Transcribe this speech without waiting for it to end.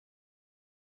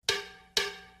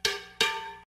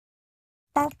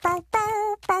Hey,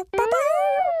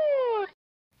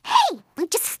 we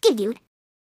just skidooed.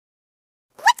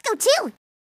 Let's go too.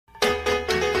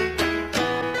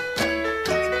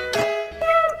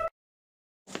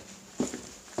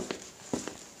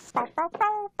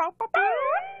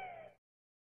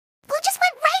 We just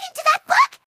went right into that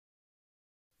book.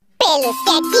 Let's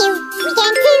get cute. We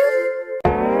can too.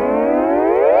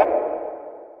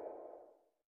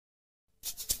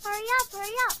 Hurry up,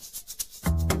 hurry up.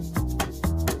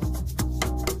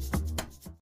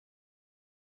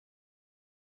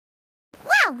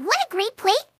 Wow, what a great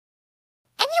plate.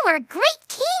 And you were a great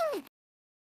king.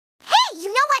 Hey, you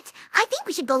know what? I think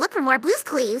we should go look for more Blue's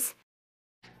Clues.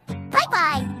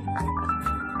 Bye-bye.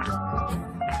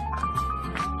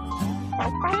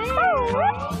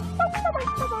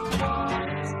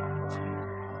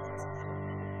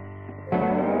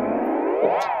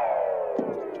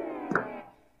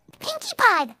 Pinkie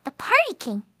Pie, the party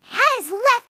king, has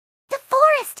left the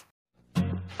forest.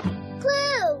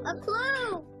 Clue! A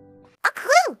clue! A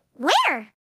clue?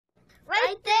 Where?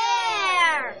 Right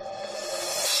there!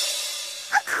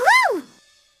 A clue!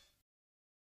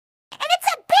 And it's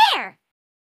a bear!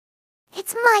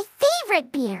 It's my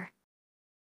favorite beer.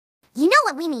 You know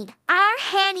what we need? Our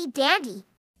handy dandy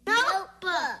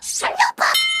Notebook! a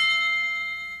notebook!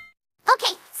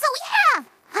 Okay, so we have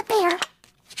a bear.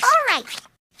 All right.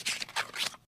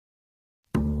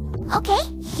 Okay,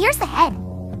 here's the head.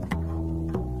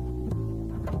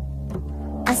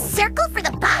 A circle for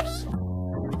the body.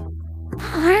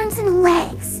 Arms and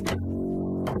legs.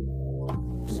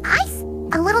 The eyes,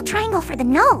 a little triangle for the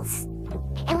nose.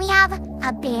 And we have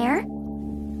a bear.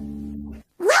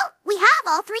 Well, we have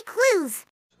all three clues.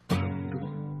 We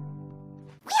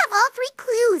have all three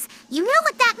clues. You know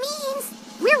what that means.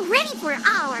 We're ready for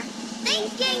our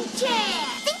Thinking chair!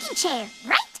 thinking chair,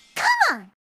 right? Come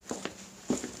on.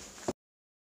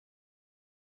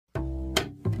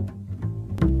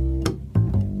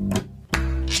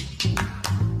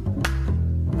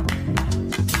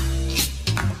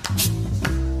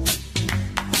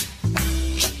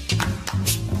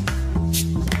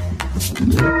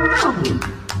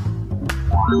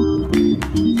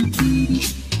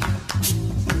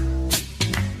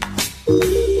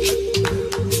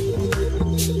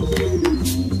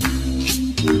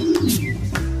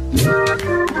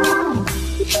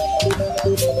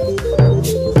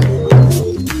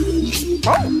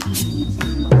 Oh.